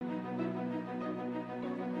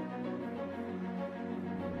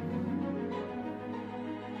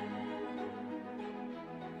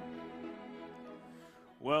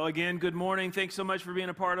Well, again, good morning. Thanks so much for being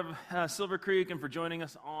a part of Silver Creek and for joining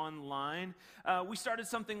us online. We started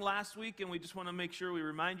something last week, and we just want to make sure we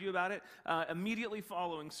remind you about it. Immediately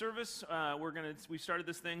following service, we started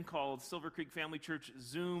this thing called Silver Creek Family Church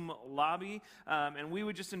Zoom Lobby, and we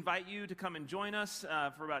would just invite you to come and join us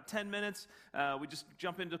for about 10 minutes. We just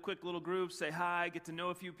jump into quick little groups, say hi, get to know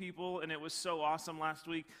a few people, and it was so awesome last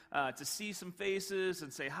week to see some faces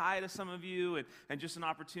and say hi to some of you, and just an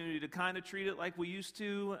opportunity to kind of treat it like we used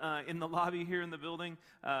to in the lobby here in the building.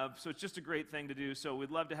 So it's just a great thing to do. So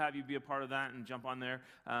we'd love to have you be a part of that and jump on there.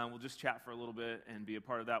 We'll just chat for a little bit and be a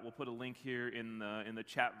part of that. We'll put a link here in the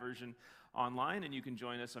chat version online, and you can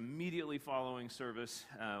join us immediately following service.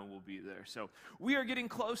 We'll be there. So we are getting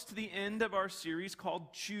close to the end of our series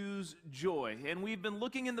called Choose Joy, and we've been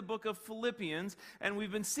looking in the book of Philippians, and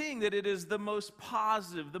we've been seeing that it is the most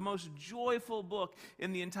positive, the most joyful book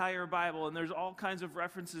in the entire Bible, and there's all kinds of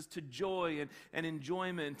references to joy and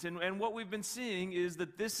enjoyment, and what we've been seeing is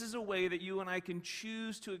that this is a way that you and I can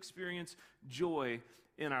choose to experience joy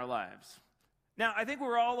in our lives. Now, I think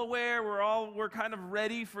we're all aware, we're kind of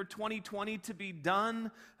ready for 2020 to be done.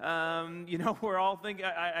 We're all thinking,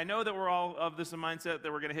 I know that we're all of this mindset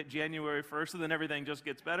that we're going to hit January 1st and then everything just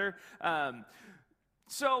gets better.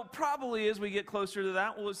 So probably as we get closer to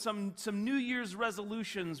that, some New Year's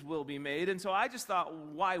resolutions will be made. And so I just thought,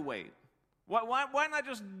 why wait? Why not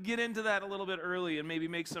just get into that a little bit early and maybe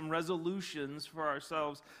make some resolutions for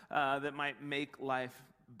ourselves that might make life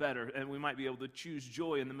better, and we might be able to choose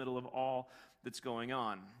joy in the middle of all that's going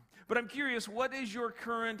on. But I'm curious, what is your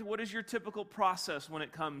typical process when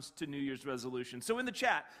it comes to New Year's resolutions? So in the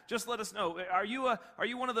chat, just let us know. Are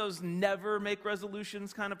you one of those never make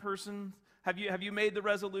resolutions kind of person? Have you made the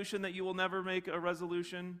resolution that you will never make a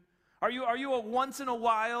resolution? Are you a once in a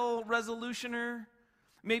while resolutioner?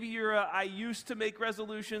 Maybe you're I used to make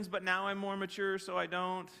resolutions, but now I'm more mature, so I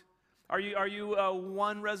don't. Are you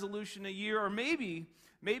one resolution a year, or maybe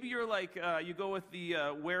you're like, you go with the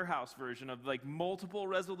warehouse version of like multiple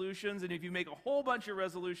resolutions, and if you make a whole bunch of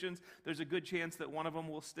resolutions, there's a good chance that one of them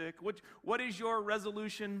will stick. What is your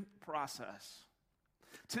resolution process?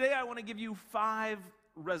 Today I want to give you 5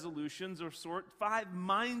 resolutions, or 5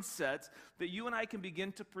 mindsets that you and I can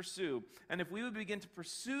begin to pursue. And if we would begin to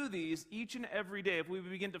pursue these each and every day, if we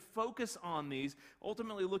would begin to focus on these,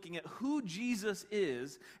 ultimately looking at who Jesus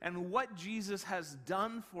is and what Jesus has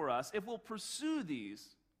done for us, if we'll pursue these,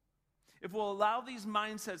 if we'll allow these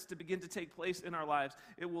mindsets to begin to take place in our lives,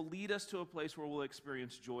 it will lead us to a place where we'll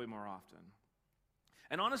experience joy more often.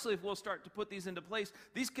 And honestly, if we'll start to put these into place,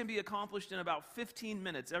 these can be accomplished in about 15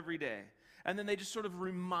 minutes every day. And then they just sort of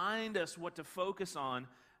remind us what to focus on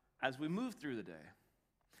as we move through the day.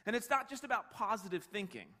 And it's not just about positive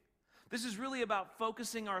thinking. This is really about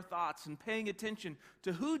focusing our thoughts and paying attention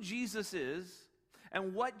to who Jesus is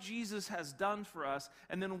and what Jesus has done for us,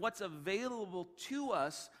 and then what's available to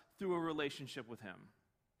us through a relationship with Him.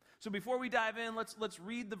 So before we dive in, let's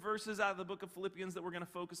read the verses out of the book of Philippians that we're going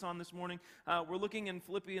to focus on this morning. We're looking in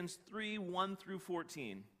Philippians 3, 1 through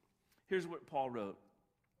 14. Here's what Paul wrote.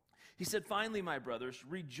 He said, "Finally, my brothers,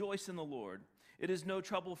 rejoice in the Lord. It is no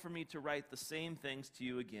trouble for me to write the same things to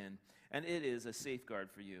you again, and it is a safeguard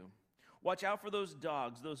for you. Watch out for those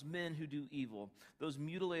dogs, those men who do evil, those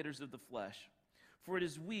mutilators of the flesh. For it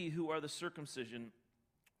is we who are the circumcision,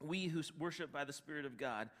 we who worship by the Spirit of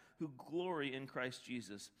God, who glory in Christ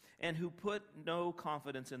Jesus, and who put no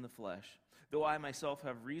confidence in the flesh, though I myself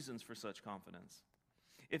have reasons for such confidence.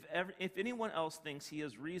 If anyone else thinks he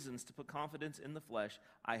has reasons to put confidence in the flesh,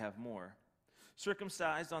 I have more.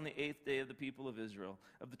 Circumcised on the 8th day of the people of Israel,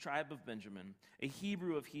 of the tribe of Benjamin, a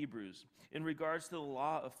Hebrew of Hebrews, in regards to the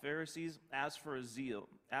law of Pharisees, as for zeal,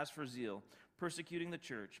 persecuting the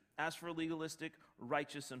church, as for legalistic,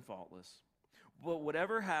 righteous and faultless. But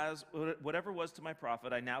whatever was to my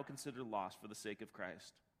profit, I now consider loss for the sake of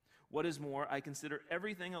Christ. What is more, I consider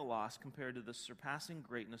everything a loss compared to the surpassing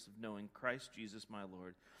greatness of knowing Christ Jesus my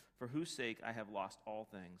Lord, for whose sake I have lost all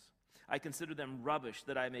things. I consider them rubbish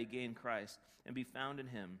that I may gain Christ and be found in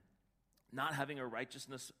Him, not having a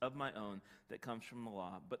righteousness of my own that comes from the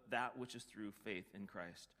law, but that which is through faith in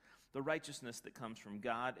Christ, the righteousness that comes from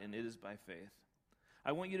God, and it is by faith.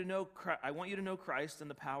 I want you to know Christ and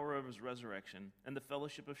the power of His resurrection and the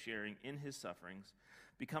fellowship of sharing in His sufferings,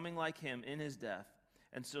 becoming like Him in His death,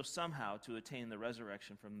 and so somehow to attain the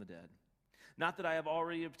resurrection from the dead. Not that I have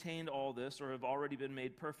already obtained all this or have already been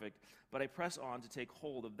made perfect, but I press on to take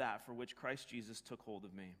hold of that for which Christ Jesus took hold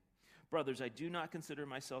of me. Brothers, I do not consider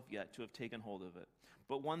myself yet to have taken hold of it,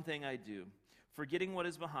 but one thing I do, forgetting what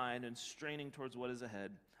is behind and straining towards what is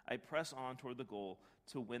ahead, I press on toward the goal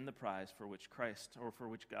to win the prize for which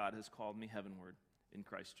God has called me heavenward in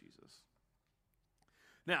Christ Jesus.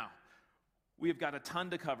 Now, we have got a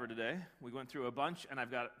ton to cover today. We went through a bunch, and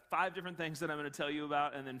I've got 5 different things that I'm going to tell you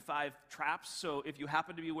about, and then 5 traps. So if you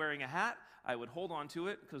happen to be wearing a hat, I would hold on to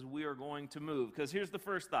it because we are going to move. Because here's the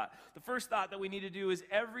first thought. The first thought that we need to do is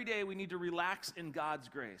every day we need to relax in God's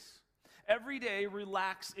grace. Every day,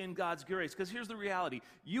 relax in God's grace. Because here's the reality.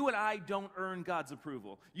 You and I don't earn God's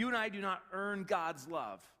approval. You and I do not earn God's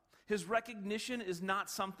love. His recognition is not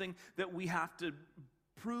something that we have to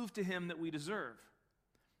prove to him that we deserve.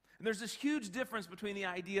 And there's this huge difference between the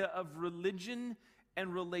idea of religion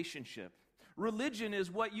and relationship. Religion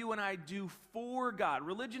is what you and I do for God.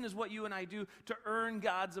 Religion is what you and I do to earn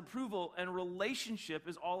God's approval. And relationship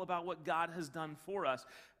is all about what God has done for us.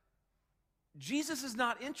 Jesus is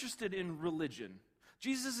not interested in religion.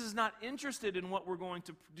 Jesus is not interested in what we're going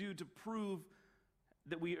to do to prove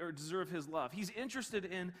that we deserve his love. He's interested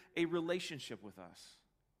in a relationship with us.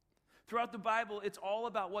 Throughout the Bible, it's all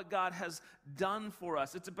about what God has done for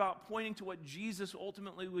us. It's about pointing to what Jesus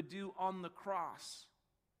ultimately would do on the cross.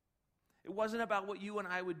 It wasn't about what you and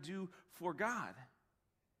I would do for God.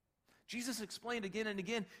 Jesus explained again and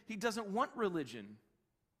again, he doesn't want religion.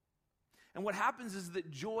 And what happens is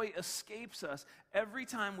that joy escapes us every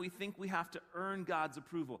time we think we have to earn God's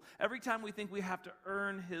approval. Every time we think we have to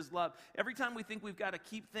earn his love. Every time we think we've got to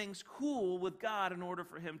keep things cool with God in order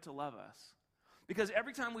for him to love us. Because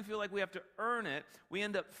every time we feel like we have to earn it, we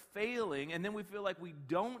end up failing, and then we feel like we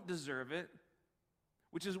don't deserve it,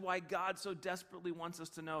 which is why God so desperately wants us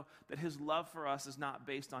to know that his love for us is not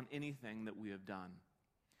based on anything that we have done.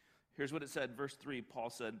 Here's what it said, verse 3, Paul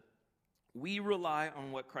said, "We rely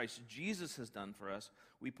on what Christ Jesus has done for us.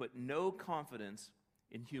 We put no confidence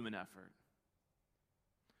in human effort."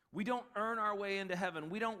 We don't earn our way into heaven.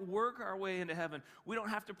 We don't work our way into heaven. We don't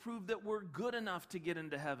have to prove that we're good enough to get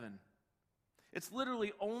into heaven. It's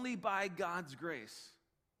literally only by God's grace.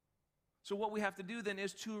 So what we have to do then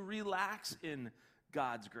is to relax in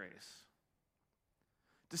God's grace.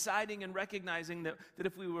 Deciding and recognizing that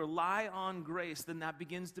if we rely on grace, then that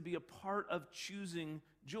begins to be a part of choosing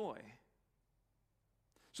joy.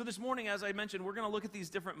 So this morning, as I mentioned, we're going to look at these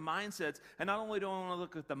different mindsets. And not only do I want to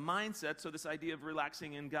look at the mindset, so this idea of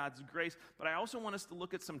relaxing in God's grace, but I also want us to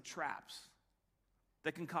look at some traps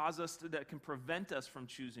that can that can prevent us from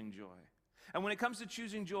choosing joy. And when it comes to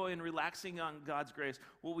choosing joy and relaxing on God's grace,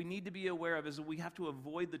 what we need to be aware of is that we have to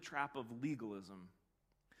avoid the trap of legalism.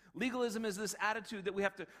 Legalism is this attitude that we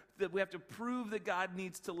have to prove that God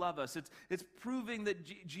needs to love us. It's proving that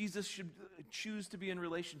Jesus should choose to be in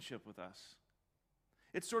relationship with us.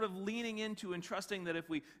 It's sort of leaning into and trusting that if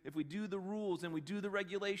we do the rules and we do the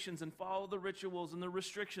regulations and follow the rituals and the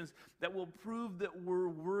restrictions, that will prove that we're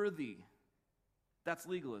worthy. That's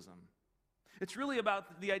legalism. It's really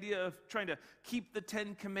about the idea of trying to keep the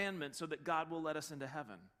 10 commandments so that God will let us into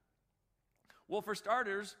heaven. Well, for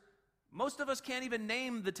starters, most of us can't even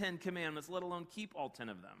name the 10 commandments, let alone keep all 10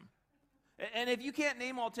 of them. And if you can't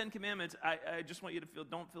name all 10 commandments, I just want you to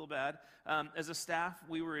don't feel bad. As a staff,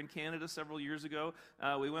 we were in Canada several years ago.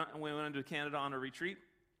 We went into Canada on a retreat.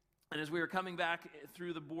 And as we were coming back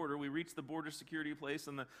through the border, we reached the border security place,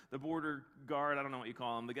 and the border guard, I don't know what you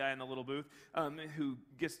call him, the guy in the little booth, who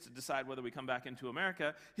gets to decide whether we come back into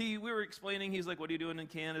America, we were explaining, he's like, "What are you doing in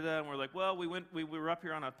Canada?" And we're like, "Well, we were up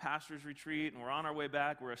here on a pastor's retreat, and we're on our way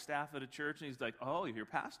back. We're a staff at a church." And he's like, "Oh, you're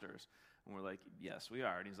pastors?" And we're like, "Yes, we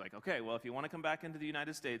are." And he's like, "Okay, well, if you want to come back into the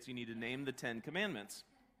United States, you need to name the 10 commandments."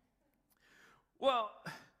 Well,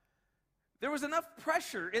 there was enough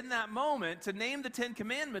pressure in that moment to name the 10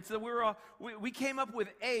 commandments that we came up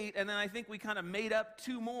with 8, and then I think we kind of made up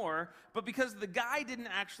 2 more. But because the guy didn't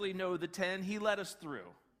actually know the 10, he let us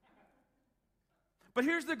through. But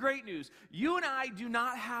here's the great news. You and I do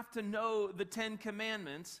not have to know the 10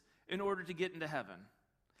 commandments in order to get into heaven.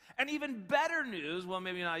 And even better news, well,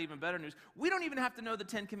 maybe not even better news, we don't even have to know the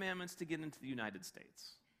 10 commandments to get into the United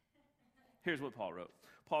States. Here's what Paul wrote.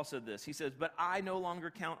 Paul said this. He says, "But I no longer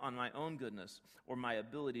count on my own goodness or my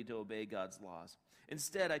ability to obey God's laws.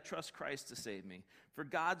 Instead, I trust Christ to save me. For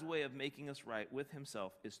God's way of making us right with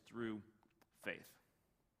himself is through faith."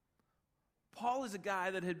 Paul is a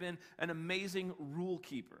guy that had been an amazing rule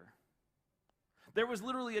keeper. There was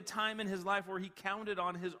literally a time in his life where he counted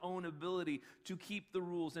on his own ability to keep the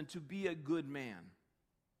rules and to be a good man.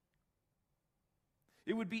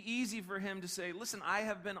 It would be easy for him to say, "Listen,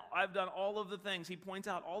 I've done all of the things." He points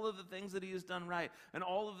out all of the things that he has done right and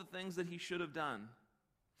all of the things that he should have done.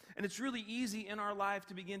 And it's really easy in our life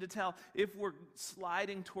to begin to tell if we're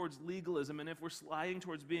sliding towards legalism and if we're sliding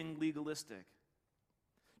towards being legalistic.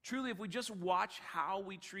 Truly, if we just watch how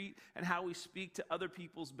we treat and how we speak to other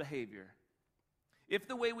people's behavior, If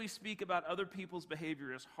the way we speak about other people's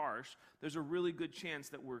behavior is harsh, there's a really good chance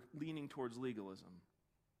that we're leaning towards legalism.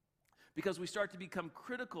 Because we start to become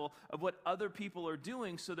critical of what other people are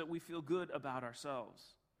doing so that we feel good about ourselves.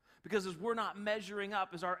 Because as we're not measuring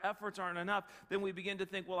up, as our efforts aren't enough, then we begin to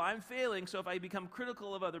think, well, I'm failing, so if I become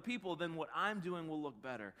critical of other people, then what I'm doing will look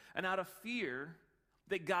better. And out of fear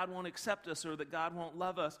that God won't accept us or that God won't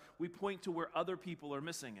love us, we point to where other people are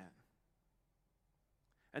missing it.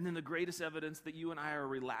 And then the greatest evidence that you and I are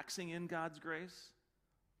relaxing in God's grace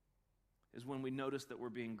is when we notice that we're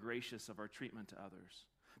being gracious of our treatment to others.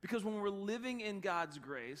 Because when we're living in God's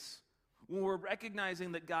grace, when we're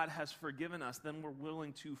recognizing that God has forgiven us, then we're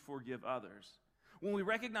willing to forgive others. When we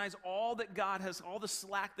recognize all the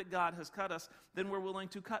slack that God has cut us, then we're willing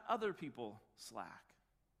to cut other people slack.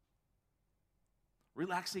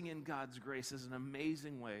 Relaxing in God's grace is an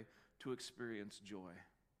amazing way to experience joy.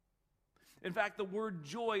 In fact, the word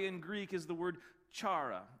joy in Greek is the word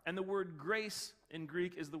chara, and the word grace in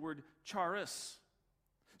Greek is the word charis.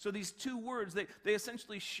 So these two words, they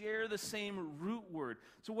essentially share the same root word.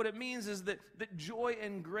 So what it means is that joy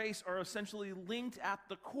and grace are essentially linked at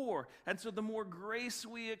the core. And so the more grace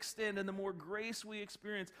we extend and the more grace we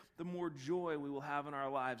experience, the more joy we will have in our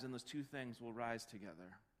lives, and those two things will rise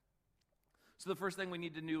together. So the first thing we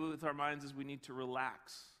need to do with our minds is we need to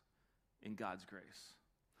relax in God's grace.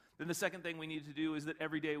 Then the second thing we need to do is that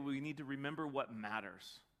every day we need to remember what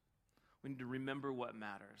matters. We need to remember what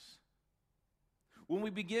matters. When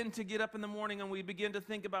we begin to get up in the morning and we begin to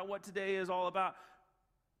think about what today is all about,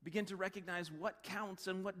 begin to recognize what counts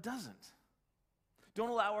and what doesn't. Don't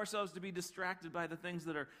allow ourselves to be distracted by the things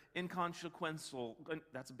that are inconsequential.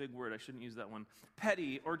 That's a big word, I shouldn't use that one.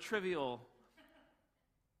 Petty or trivial.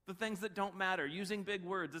 The things that don't matter. Using big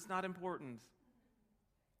words, it's not important.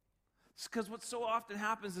 Because what so often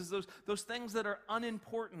happens is those things that are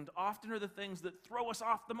unimportant often are the things that throw us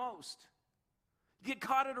off the most. You get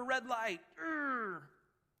caught at a red light.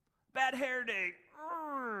 Bad hair day.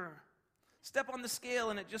 Step on the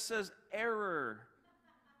scale and it just says error.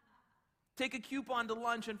 Take a coupon to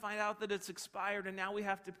lunch and find out that it's expired and now we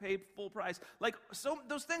have to pay full price.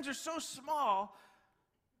 Those things are so small,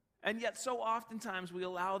 and yet so oftentimes we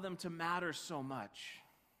allow them to matter so much.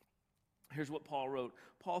 Here's what Paul wrote.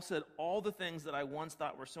 Paul said, all the things that I once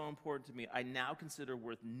thought were so important to me, I now consider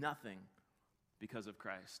worth nothing because of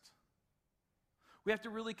Christ. We have to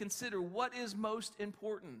really consider what is most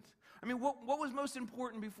important. I mean, what was most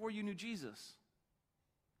important before you knew Jesus?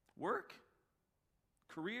 Work?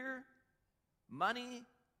 Career? Money?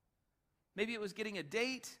 Maybe it was getting a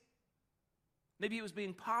date? Maybe it was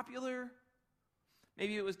being popular?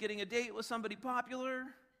 Maybe it was getting a date with somebody popular?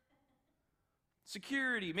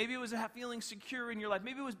 Security. Maybe it was feeling secure in your life.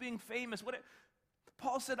 Maybe it was being famous.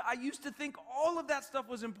 Paul said, I used to think all of that stuff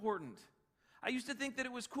was important. I used to think that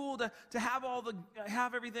it was cool to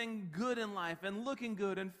have everything good in life and looking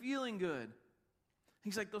good and feeling good.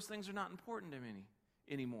 He's like, those things are not important to me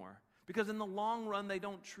anymore. Because in the long run, they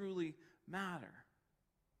don't truly matter.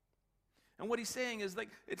 And what he's saying is,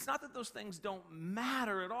 it's not that those things don't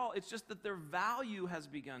matter at all. It's just that their value has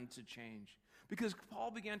begun to change. Because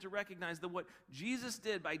Paul began to recognize that what Jesus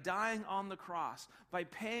did by dying on the cross, by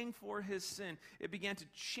paying for his sin, it began to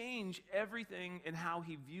change everything in how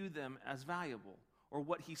he viewed them as valuable, or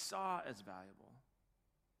what he saw as valuable.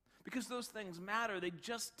 Because those things matter, they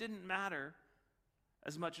just didn't matter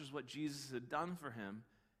as much as what Jesus had done for him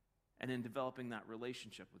and in developing that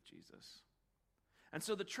relationship with Jesus. And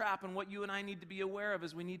so the trap, and what you and I need to be aware of,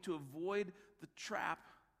 is we need to avoid the trap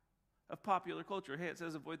of popular culture. Hey, it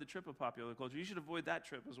says avoid the trip of popular culture. You should avoid that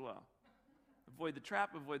trip as well. Avoid the trap,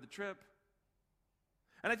 avoid the trip.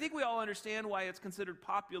 And I think we all understand why it's considered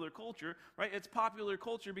popular culture, right? It's popular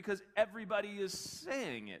culture because everybody is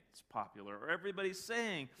saying it's popular, or everybody's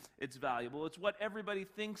saying it's valuable. It's what everybody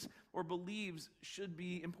thinks or believes should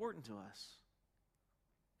be important to us.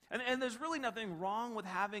 And there's really nothing wrong with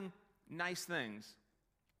having nice things.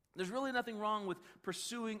 There's really nothing wrong with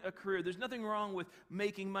pursuing a career. There's nothing wrong with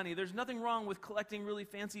making money. There's nothing wrong with collecting really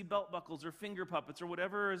fancy belt buckles or finger puppets or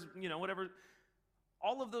whatever is, whatever.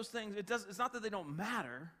 All of those things, it's not that they don't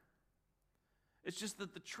matter. It's just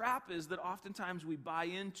that the trap is that oftentimes we buy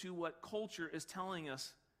into what culture is telling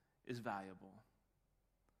us is valuable.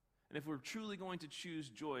 And if we're truly going to choose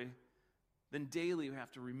joy, then daily we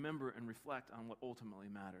have to remember and reflect on what ultimately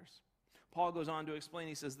matters. Paul goes on to explain,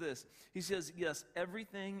 he says this. He says, yes,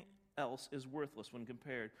 everything else is worthless when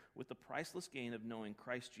compared with the priceless gain of knowing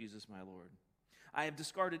Christ Jesus my Lord. I have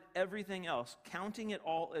discarded everything else, counting it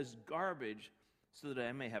all as garbage, so that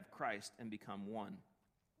I may have Christ and become one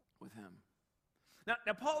with him.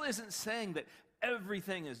 Now Paul isn't saying that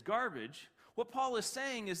everything is garbage. What Paul is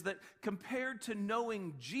saying is that compared to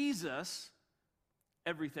knowing Jesus,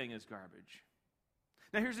 everything is garbage.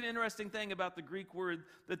 Now, here's an interesting thing about the Greek word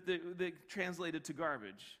that translated to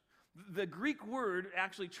garbage. The Greek word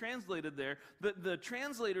actually translated there, the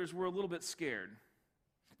translators were a little bit scared.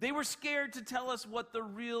 They were scared to tell us what the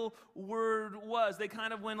real word was. They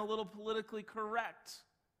kind of went a little politically correct.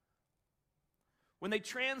 When they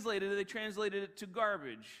translated it to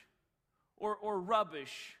garbage or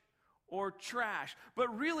rubbish or trash.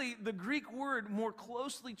 But really, the Greek word more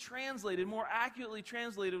closely translated, more accurately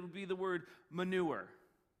translated would be the word manure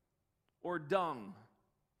or dung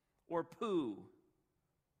or poo. Do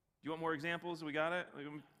you want more examples? We got it?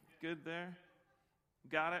 Good there?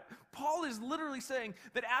 Got it? Paul is literally saying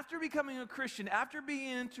that after becoming a Christian, after being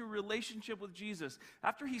into a relationship with Jesus,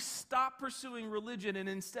 after he stopped pursuing religion and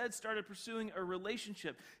instead started pursuing a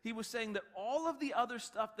relationship, he was saying that all of the other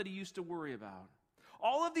stuff that he used to worry about,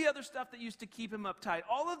 all of the other stuff that used to keep him uptight,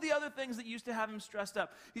 all of the other things that used to have him stressed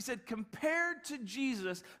up, he said, compared to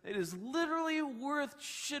Jesus, it is literally worth,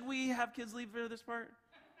 should we have kids leave for this part?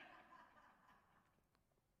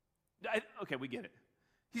 Okay, we get it.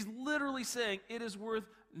 He's literally saying it is worth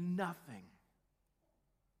nothing.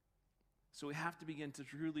 So we have to begin to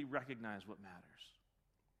truly recognize what matters.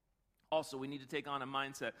 Also, we need to take on a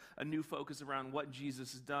mindset, a new focus around what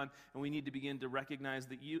Jesus has done, and we need to begin to recognize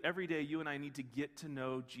that every day you and I need to get to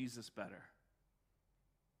know Jesus better.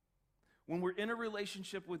 When we're in a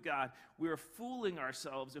relationship with God, we are fooling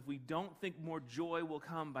ourselves if we don't think more joy will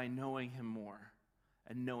come by knowing him more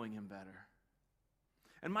and knowing him better.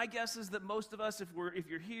 And my guess is that most of us, if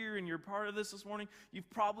you're here and you're part of this morning, you've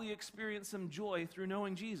probably experienced some joy through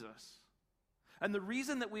knowing Jesus. And the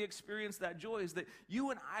reason that we experience that joy is that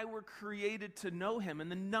you and I were created to know him.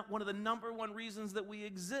 And one of the number one reasons that we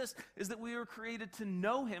exist is that we were created to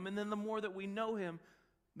know him. And then the more that we know him,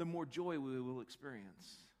 the more joy we will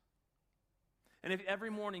experience. And if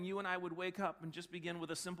every morning you and I would wake up and just begin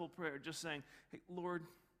with a simple prayer, just saying, hey, Lord,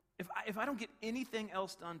 if I don't get anything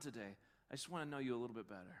else done today, I just want to know you a little bit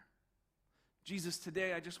better. Jesus,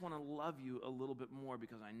 today I just want to love you a little bit more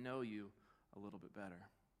because I know you a little bit better.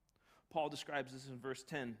 Paul describes this in verse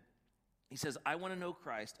 10. He says, I want to know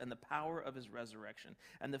Christ and the power of his resurrection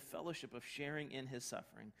and the fellowship of sharing in his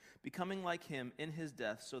suffering, becoming like him in his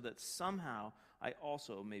death so that somehow I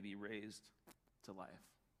also may be raised to life.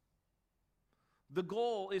 The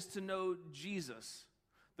goal is to know Jesus.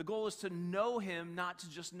 The goal is to know him, not to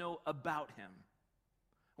just know about him.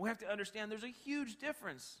 We have to understand there's a huge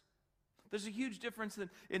difference. There's a huge difference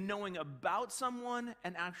in knowing about someone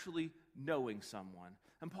and actually knowing someone.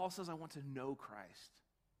 And Paul says, I want to know Christ.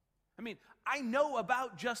 I mean, I know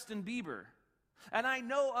about Justin Bieber, and I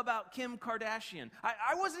know about Kim Kardashian.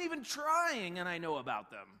 I wasn't even trying, and I know about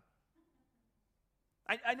them.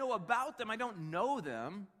 I know about them. I don't know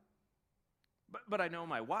them. But I know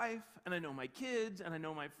my wife, and I know my kids, and I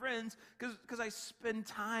know my friends, because I spend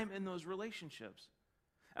time in those relationships.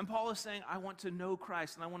 And Paul is saying, I want to know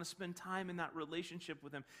Christ, and I want to spend time in that relationship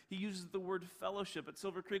with him. He uses the word fellowship. At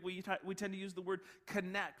Silver Creek, we tend to use the word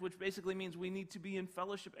connect, which basically means we need to be in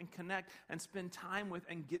fellowship and connect and spend time with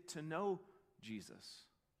and get to know Jesus.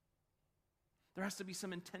 There has to be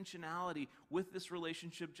some intentionality with this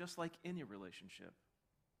relationship, just like any relationship.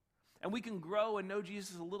 And we can grow and know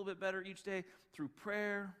Jesus a little bit better each day through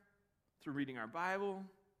prayer, through reading our Bible,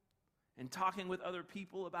 and talking with other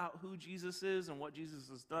people about who Jesus is and what Jesus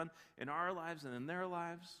has done in our lives and in their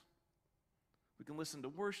lives. We can listen to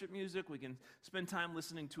worship music. We can spend time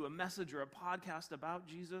listening to a message or a podcast about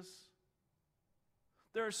Jesus.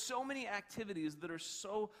 There are so many activities that are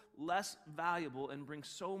so less valuable and bring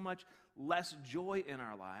so much less joy in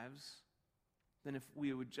our lives than if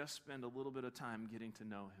we would just spend a little bit of time getting to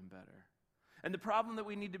know him better. And the problem that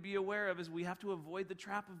we need to be aware of is we have to avoid the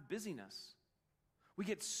trap of busyness. We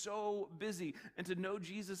get so busy, and to know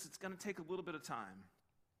Jesus, it's going to take a little bit of time.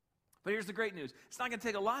 But here's the great news. It's not going to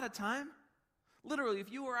take a lot of time. Literally,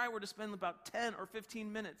 if you or I were to spend about 10 or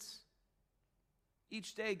 15 minutes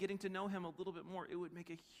each day getting to know him a little bit more, it would make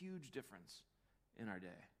a huge difference in our day.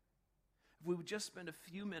 If we would just spend a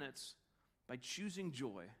few minutes by choosing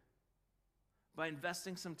joy, by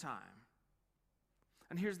investing some time.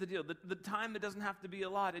 And here's the deal. The time that doesn't have to be a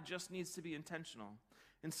lot, it just needs to be intentional.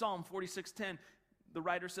 In Psalm 46:10, the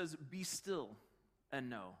writer says, be still and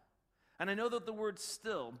know. And I know that the word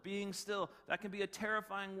still, being still, that can be a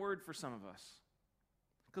terrifying word for some of us.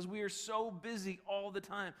 Because we are so busy all the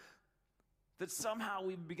time that somehow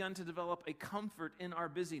we've begun to develop a comfort in our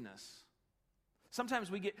busyness. Sometimes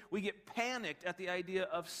we get panicked at the idea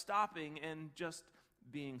of stopping and just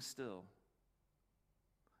being still.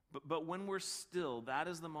 But when we're still, that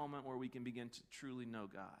is the moment where we can begin to truly know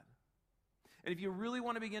God. And if you really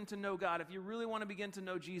want to begin to know God, if you really want to begin to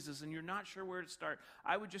know Jesus and you're not sure where to start,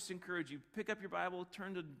 I would just encourage you, pick up your Bible,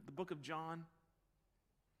 turn to the book of John,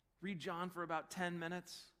 read John for about 10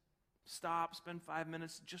 minutes, stop, spend 5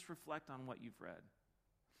 minutes, just reflect on what you've read.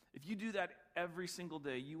 If you do that every single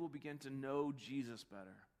day, you will begin to know Jesus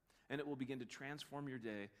better, and it will begin to transform your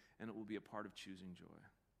day, and it will be a part of choosing joy.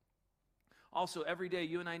 Also, every day,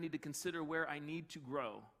 you and I need to consider where I need to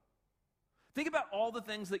grow. Think about all the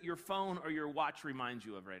things that your phone or your watch reminds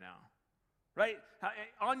you of right now, right?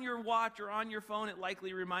 On your watch or on your phone, it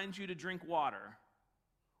likely reminds you to drink water,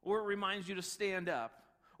 or it reminds you to stand up,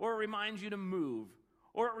 or it reminds you to move,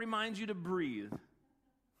 or it reminds you to breathe.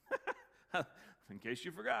 In case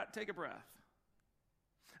you forgot, take a breath.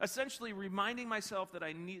 Essentially, reminding myself that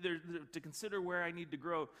I need to consider where I need to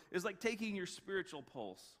grow is like taking your spiritual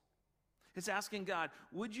pulse. It's asking God,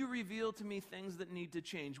 would you reveal to me things that need to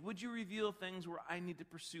change? Would you reveal things where I need to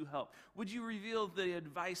pursue help? Would you reveal the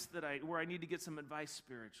advice where I need to get some advice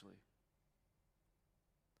spiritually?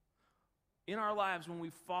 In our lives, when we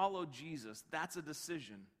follow Jesus, that's a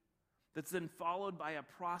decision that's then followed by a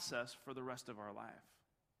process for the rest of our life.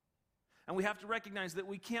 And we have to recognize that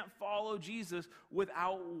we can't follow Jesus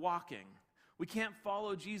without walking. We can't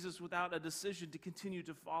follow Jesus without a decision to continue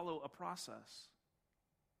to follow a process.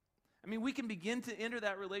 I mean, we can begin to enter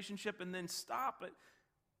that relationship and then stop, but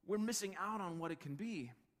we're missing out on what it can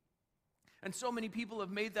be. And so many people have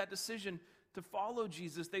made that decision to follow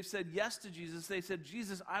Jesus. They've said yes to Jesus. They said,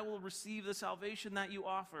 Jesus, I will receive the salvation that you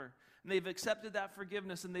offer. And they've accepted that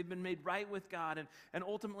forgiveness, and they've been made right with God. And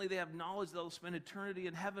ultimately, they have knowledge they'll spend eternity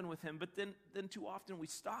in heaven with him. But then too often we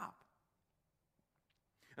stop.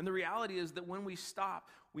 And the reality is that when we stop,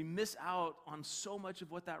 we miss out on so much of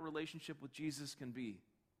what that relationship with Jesus can be.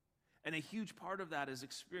 And a huge part of that is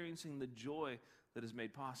experiencing the joy that is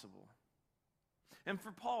made possible. And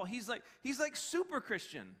for Paul, he's like super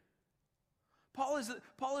Christian. Paul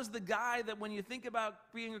is the guy that when you think about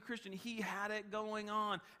being a Christian, he had it going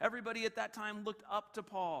on. Everybody at that time looked up to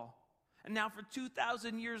Paul. And now for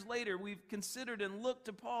 2,000 years later, we've considered and looked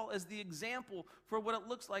to Paul as the example for what it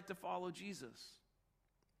looks like to follow Jesus.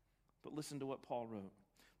 But listen to what Paul wrote.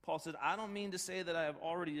 Paul said, I don't mean to say that I have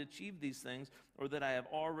already achieved these things or that I have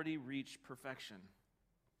already reached perfection.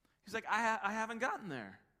 He's like, I haven't gotten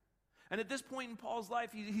there. And at this point in Paul's life,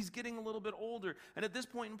 he's getting a little bit older. And at this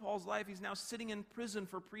point in Paul's life, he's now sitting in prison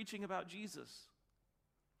for preaching about Jesus.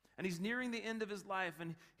 And he's nearing the end of his life,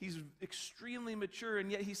 and he's extremely mature,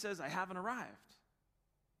 and yet he says, I haven't arrived.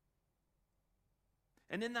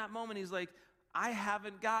 And in that moment, he's like, I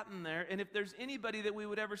haven't gotten there. And if there's anybody that we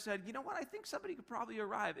would ever said, you know what, I think somebody could probably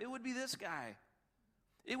arrive, it would be this guy.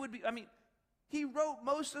 It would be, he wrote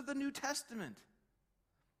most of the New Testament.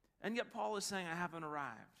 And yet Paul is saying, I haven't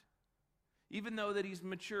arrived. Even though that he's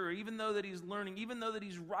mature, even though that he's learning, even though that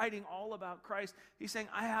he's writing all about Christ, he's saying,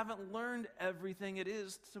 I haven't learned everything it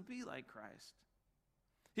is to be like Christ.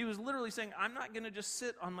 He was literally saying, I'm not going to just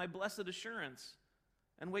sit on my blessed assurance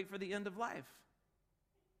and wait for the end of life.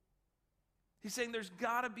 He's saying there's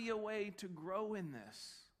got to be a way to grow in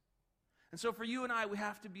this. And so for you and I, we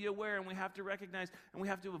have to be aware, and we have to recognize, and we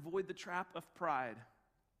have to avoid the trap of pride.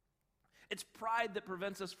 It's pride that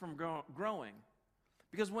prevents us from growing.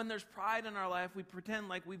 Because when there's pride in our life, we pretend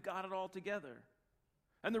like we've got it all together.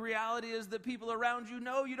 And the reality is that people around you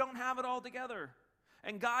know you don't have it all together.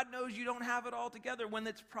 And God knows you don't have it all together. When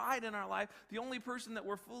it's pride in our life, the only person that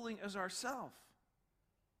we're fooling is ourselves.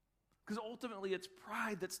 Because ultimately, it's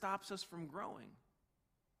pride that stops us from growing.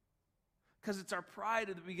 Because it's our pride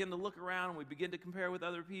that we begin to look around and we begin to compare with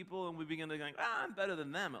other people and we begin to think, I'm better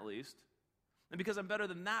than them at least. And because I'm better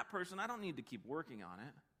than that person, I don't need to keep working on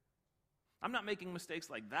it. I'm not making mistakes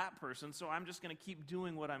like that person, so I'm just going to keep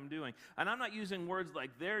doing what I'm doing. And I'm not using words like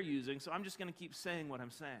they're using, so I'm just going to keep saying what I'm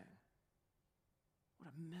saying. What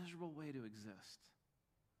a miserable way to exist.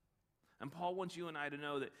 And Paul wants you and I to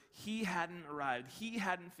know that he hadn't arrived. He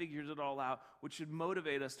hadn't figured it all out, which should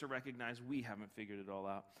motivate us to recognize we haven't figured it all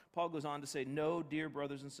out. Paul goes on to say, no, dear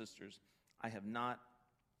brothers and sisters, I have not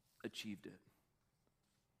achieved it.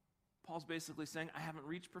 Paul's basically saying, I haven't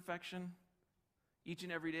reached perfection. Each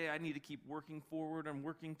and every day I need to keep working forward. I'm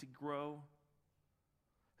working to grow.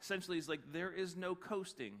 Essentially, he's like, there is no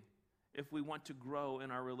coasting if we want to grow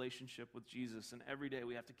in our relationship with Jesus. And every day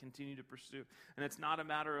we have to continue to pursue. And it's not a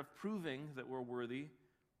matter of proving that we're worthy.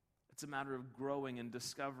 It's a matter of growing and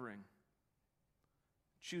discovering.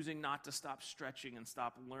 Choosing not to stop stretching and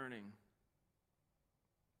stop learning.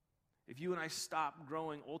 If you and I stop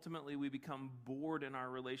growing, ultimately we become bored in our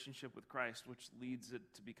relationship with Christ, which leads it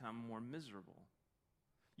to become more miserable.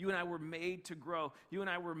 You and I were made to grow. You and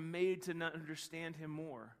I were made to understand him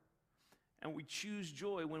more. And we choose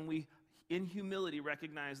joy when we, in humility,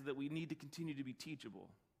 recognize that we need to continue to be teachable.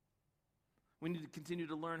 We need to continue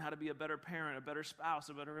to learn how to be a better parent, a better spouse,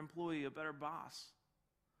 a better employee, a better boss.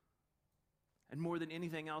 And more than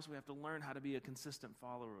anything else, we have to learn how to be a consistent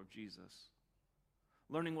follower of Jesus.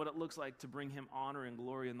 Learning what it looks like to bring him honor and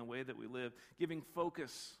glory in the way that we live. Giving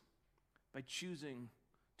focus by choosing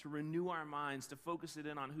to renew our minds, to focus it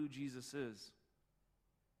in on who Jesus is.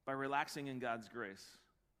 By relaxing in God's grace.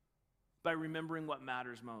 By remembering what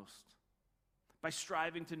matters most. By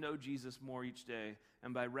striving to know Jesus more each day.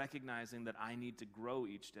 And by recognizing that I need to grow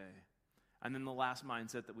each day. And then the last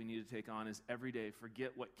mindset that we need to take on is every day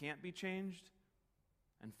forget what can't be changed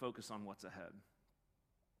and focus on what's ahead.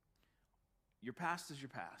 Your past is your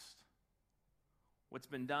past. What's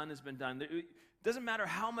been done has been done. It doesn't matter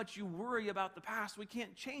how much you worry about the past, we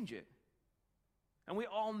can't change it. And we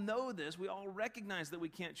all know this. We all recognize that we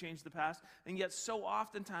can't change the past, and yet so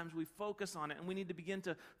oftentimes we focus on it, and we need to begin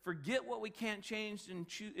to forget what we can't change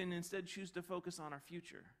and instead choose to focus on our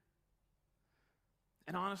future.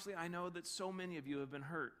 And honestly, I know that so many of you have been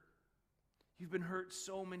hurt. You've been hurt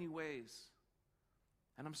so many ways.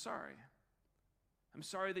 And I'm sorry. I'm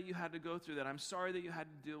sorry that you had to go through that. I'm sorry that you had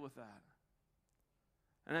to deal with that.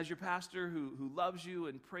 And as your pastor who loves you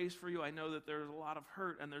and prays for you, I know that there's a lot of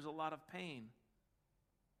hurt and there's a lot of pain.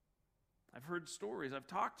 I've heard stories. I've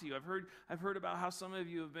talked to you. I've heard about how some of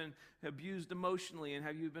you have been abused emotionally and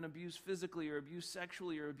have you been abused physically or abused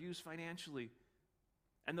sexually or abused financially.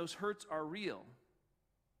 And those hurts are real.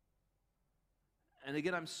 And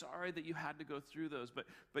again, I'm sorry that you had to go through those, but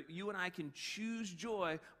you and I can choose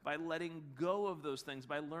joy by letting go of those things,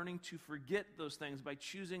 by learning to forget those things, by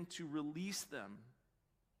choosing to release them.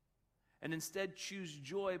 And instead choose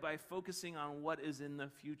joy by focusing on what is in the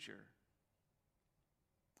future.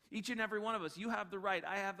 Each and every one of us, you have the right,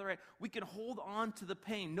 I have the right. We can hold on to the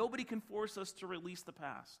pain. Nobody can force us to release the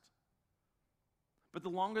past. But the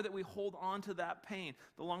longer that we hold on to that pain,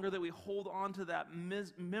 the longer that we hold on to that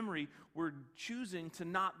memory, we're choosing to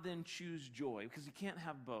not then choose joy, because you can't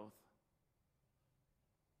have both.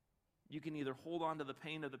 You can either hold on to the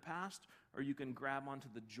pain of the past, or you can grab onto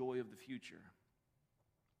the joy of the future.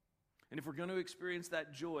 And if we're going to experience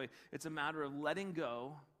that joy, it's a matter of letting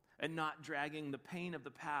go and not dragging the pain of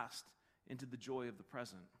the past into the joy of the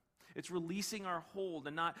present. It's releasing our hold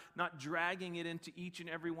and not dragging it into each and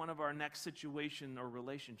every one of our next situation or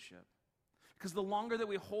relationship. Because the longer that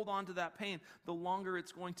we hold on to that pain, the longer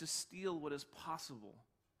it's going to steal what is possible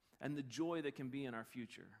and the joy that can be in our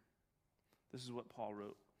future. This is what Paul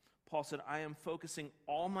wrote. Paul said, I am focusing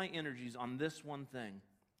all my energies on this one thing,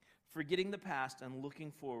 forgetting the past and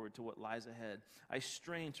looking forward to what lies ahead. I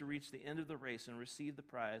strain to reach the end of the race and receive the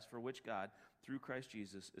prize for which God, through Christ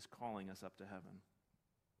Jesus, is calling us up to heaven.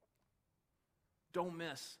 Don't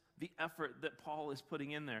miss the effort that Paul is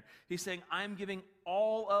putting in there. He's saying, I'm giving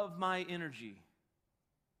all of my energy.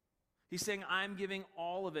 He's saying, I'm giving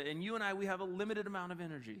all of it. And you and I, we have a limited amount of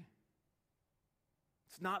energy.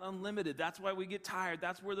 It's not unlimited. That's why we get tired.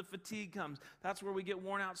 That's where the fatigue comes. That's where we get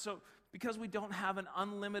worn out. So because we don't have an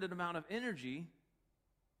unlimited amount of energy,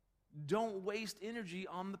 don't waste energy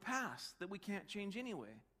on the past that we can't change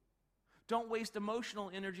anyway. Don't waste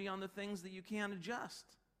emotional energy on the things that you can't adjust.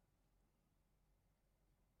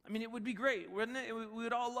 I mean, it would be great, wouldn't it? We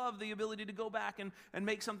would all love the ability to go back and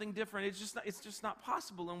make something different. It's just not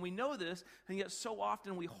possible, and we know this, and yet so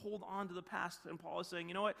often we hold on to the past, and Paul is saying,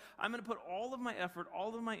 you know what? I'm going to put all of my effort,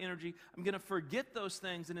 all of my energy, I'm going to forget those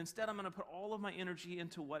things, and instead I'm going to put all of my energy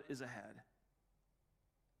into what is ahead.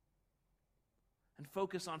 And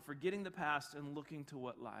focus on forgetting the past and looking to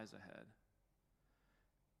what lies ahead.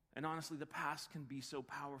 And honestly, the past can be so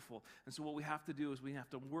powerful. And so what we have to do is we have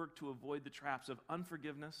to work to avoid the traps of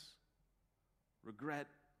unforgiveness, regret,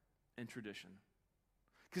 and tradition.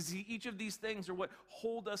 Because each of these things are what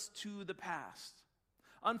hold us to the past.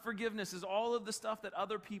 Unforgiveness is all of the stuff that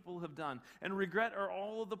other people have done. And regret are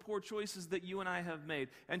all of the poor choices that you and I have made.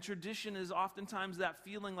 And tradition is oftentimes that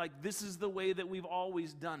feeling like this is the way that we've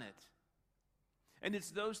always done it. And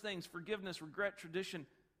it's those things, forgiveness, regret, tradition,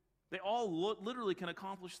 they all literally can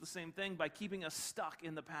accomplish the same thing by keeping us stuck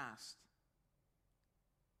in the past.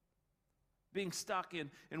 Being stuck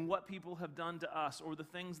in what people have done to us, or the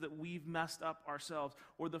things that we've messed up ourselves,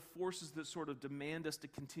 or the forces that sort of demand us to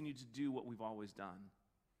continue to do what we've always done.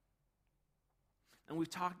 And we've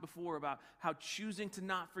talked before about how choosing to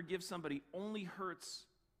not forgive somebody only hurts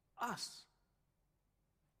us.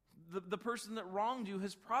 The person that wronged you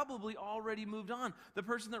has probably already moved on. The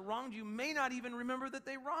person that wronged you may not even remember that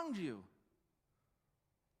they wronged you.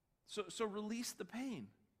 So release the pain.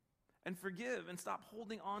 and forgive and stop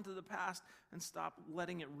holding on to the past and stop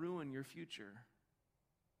letting it ruin your future.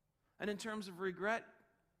 And in terms of regret,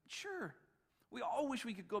 sure, we all wish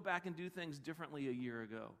we could go back and do things differently a year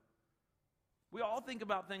ago. We all think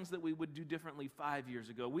about things that we would do differently 5 years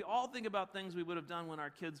ago. We all think about things we would have done when our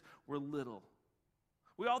kids were little.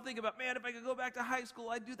 We all think about, man, if I could go back to high school,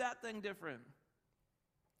 I'd do that thing different.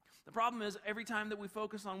 The problem is, every time that we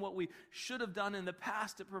focus on what we should have done in the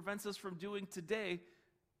past, it prevents us from doing today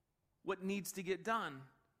what needs to get done.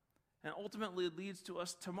 And ultimately, it leads to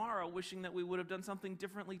us tomorrow wishing that we would have done something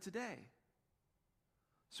differently today.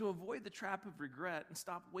 So avoid the trap of regret and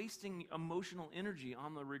stop wasting emotional energy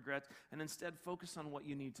on the regrets and instead focus on what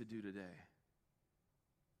you need to do today.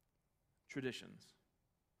 Traditions.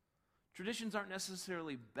 Traditions aren't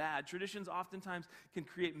necessarily bad. Traditions oftentimes can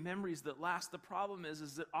create memories that last. The problem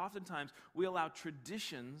is that oftentimes we allow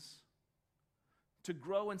traditions to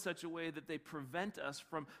grow in such a way that they prevent us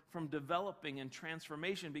from developing and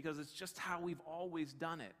transformation because it's just how we've always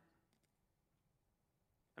done it.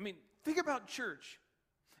 I mean, think about church.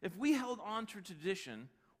 If we held on to tradition,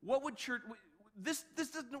 what would church... This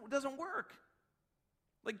doesn't work.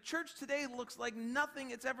 Like, church today looks like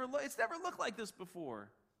nothing it's never looked like this before.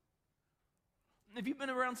 If you've been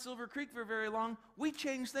around Silver Creek for very long, we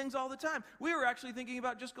change things all the time. We were actually thinking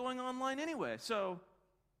about just going online anyway, so...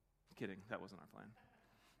 Kidding, that wasn't our plan.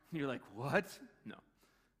 You're like, what? No.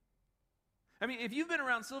 I mean, if you've been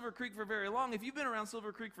around Silver Creek for very long, if you've been around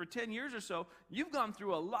Silver Creek for 10 years or so, you've gone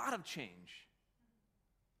through a lot of change.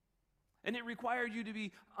 And it required you to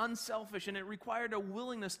be unselfish, and it required a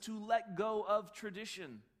willingness to let go of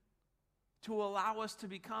tradition, to allow us to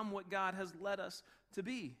become what God has led us to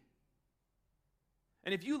be.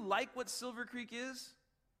 And if you like what Silver Creek is,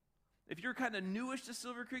 if you're kind of newish to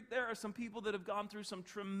Silver Creek, there are some people that have gone through some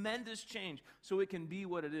tremendous change so it can be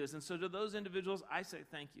what it is. And so to those individuals, I say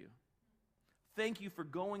thank you. Thank you for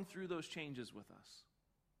going through those changes with us.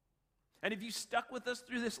 And if you stuck with us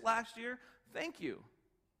through this last year, thank you.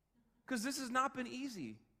 Because this has not been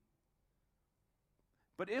easy.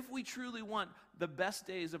 But if we truly want the best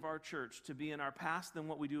days of our church to be in our past, then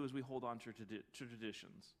what we do is we hold on to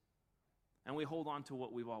traditions. And we hold on to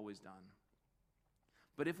what we've always done.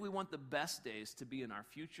 But if we want the best days to be in our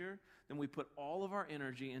future, then we put all of our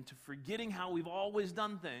energy into forgetting how we've always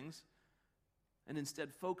done things and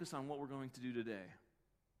instead focus on what we're going to do today.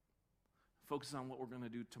 Focus on what we're going to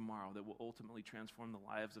do tomorrow that will ultimately transform the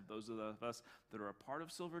lives of those of us that are a part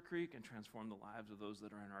of Silver Creek and transform the lives of those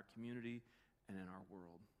that are in our community and in our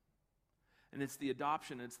world. And it's the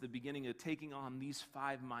adoption, it's the beginning of taking on these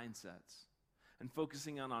 5 mindsets and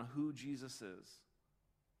focusing on who Jesus is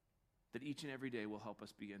that each and every day will help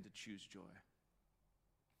us begin to choose joy.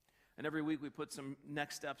 And every week we put some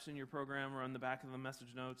next steps in your program or on the back of the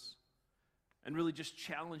message notes and really just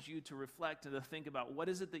challenge you to reflect and to think about what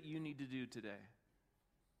is it that you need to do today.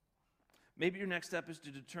 Maybe your next step is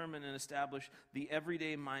to determine and establish the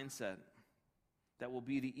everyday mindset that will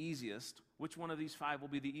be the easiest. Which one of these 5 will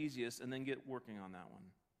be the easiest, and then get working on that one.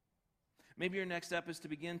 Maybe your next step is to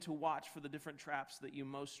begin to watch for the different traps that you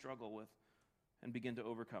most struggle with and begin to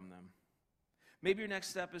overcome them. Maybe your next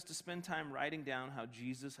step is to spend time writing down how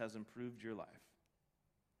Jesus has improved your life.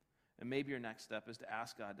 And maybe your next step is to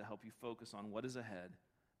ask God to help you focus on what is ahead,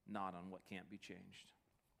 not on what can't be changed.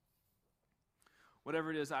 Whatever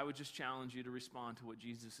it is, I would just challenge you to respond to what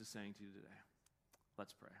Jesus is saying to you today.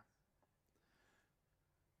 Let's pray.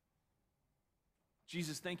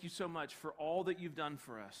 Jesus, thank you so much for all that you've done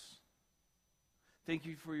for us. Thank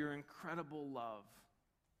you for your incredible love.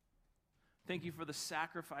 Thank you for the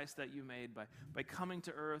sacrifice that you made by coming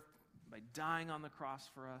to earth, by dying on the cross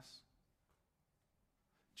for us.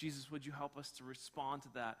 Jesus, would you help us to respond to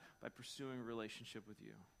that by pursuing a relationship with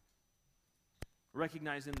you?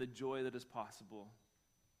 Recognizing the joy that is possible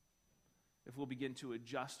if we'll begin to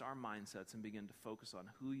adjust our mindsets and begin to focus on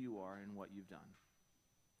who you are and what you've done.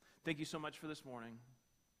 Thank you so much for this morning.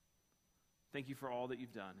 Thank you for all that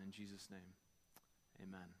you've done. In Jesus' name,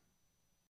 amen.